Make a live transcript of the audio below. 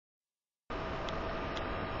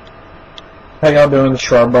How y'all doing? This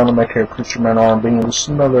is Rob Burnham, aka Preacher Man R&B, and this is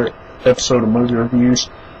another episode of movie reviews.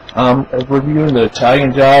 I'm reviewing The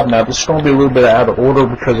Italian Job. Now, this is going to be a little bit out of order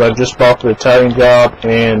because I just bought The Italian Job,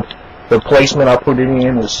 and the placement I put it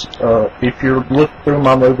in is, if you're looking through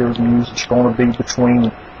my movie reviews, it's going to be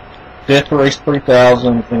between Death Race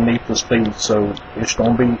 3000 and Need for Speed. So it's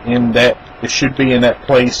going to be in that. It should be in that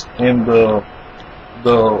place in the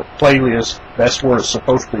playlist. That's where it's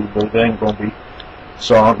supposed to be, but it ain't going to be.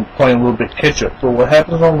 So I'm playing a little bit catch up. But what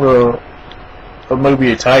happens on the movie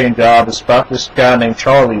Italian Job is about this guy named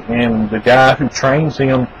Charlie, and the guy who trains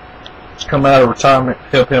him has come out of retirement to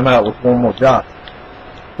help him out with one more job.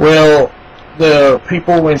 Well, the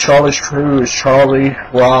people in Charlie's crew is Charlie,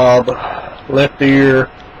 Rob, Left Ear,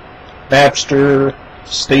 Napster,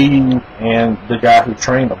 Steve, and the guy who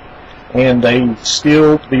trained them. And they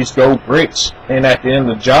steal these gold bricks, and at the end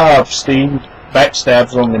of the job, Steve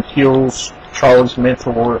backstabs them and kills Charlie's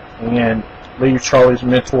mentor and leaves Charlie's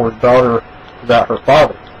mentor's daughter without her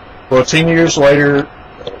father. Well, 10 years later,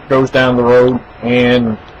 goes down the road,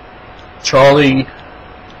 and Charlie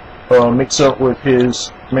meets up with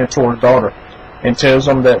his mentor's daughter and tells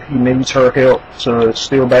him that he needs her help to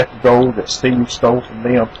steal back the gold that Steve stole from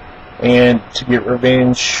them and to get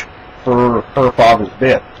revenge for her father's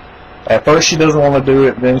death. At first she doesn't want to do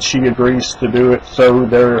it, then she agrees to do it, so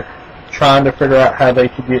they're trying to figure out how they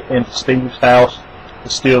could get into Steve's house to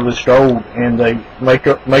steal this gold, and they make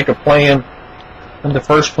a plan. And the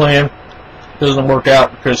first plan doesn't work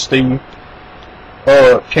out because Steve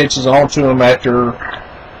catches on to him after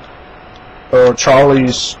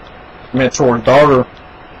Charlie's mentor's daughter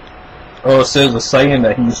says a saying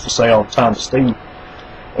that he used to say all the time to Steve,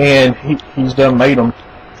 and he's done made him.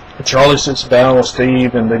 Charlie sits down with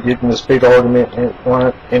Steve, and they get in this big argument,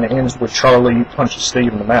 and it ends with Charlie punches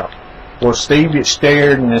Steve in the mouth. Well, Steve gets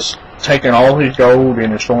scared and is taking all his gold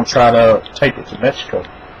and is going to try to take it to Mexico.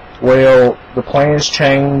 Well, the plans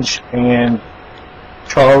change, and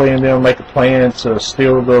Charlie and them make a plan to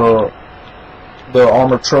steal the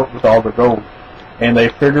armored truck with all the gold. And they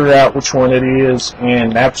figure out which one it is,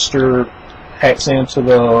 and Napster hacks into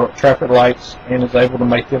the traffic lights and is able to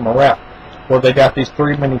make them a route. Well, they got these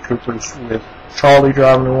 3 Mini Coopers with Charlie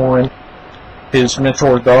driving one, his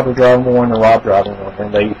mentor's daughter driving one, and Rob driving one,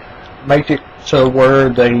 and they make it to where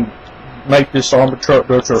they make this armored truck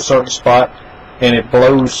go to a certain spot, and it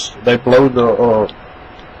blows. They blow the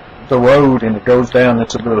road, and it goes down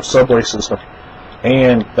into the subway system.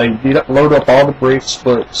 And they load up all the bricks,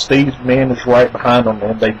 but Steve's men is right behind them,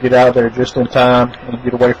 and they get out of there just in time and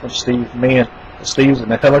get away from Steve's men. Steve's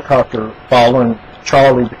in a helicopter following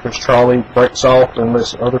Charlie because Charlie breaks off and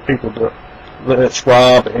lets other people do it. Lets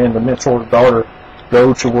Rob and the mentor's daughter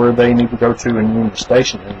go to where they need to go to in Union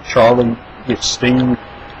Station, and Charlie gets Steve,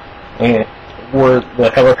 and where the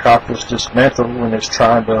helicopter's dismantled when it's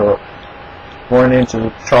trying to run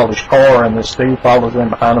into Charlie's car, and then Steve follows in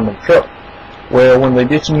behind them in the truck. Well, when they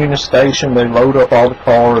get to Union Station, they load up all the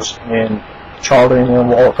cars, and Charlie and them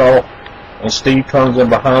walk off, and Steve comes in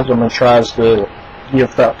behind them and tries to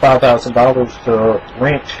give that $5,000 to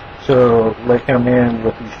Wrench to let him in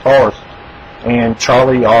with these cars. And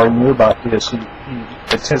Charlie already knew about this. He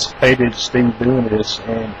anticipated Steve doing this,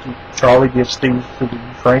 and Charlie gives Steve to the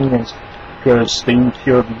Ukrainians because Steve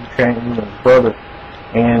killed the Ukrainian's brother.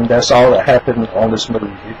 And that's all that happened on this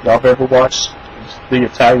movie. If y'all ever watched The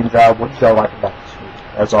Italian Job, what did y'all like about this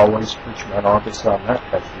movie? As always, Preacher Man on this on that.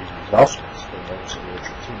 That's the also.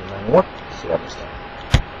 See you next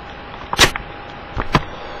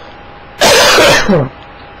time.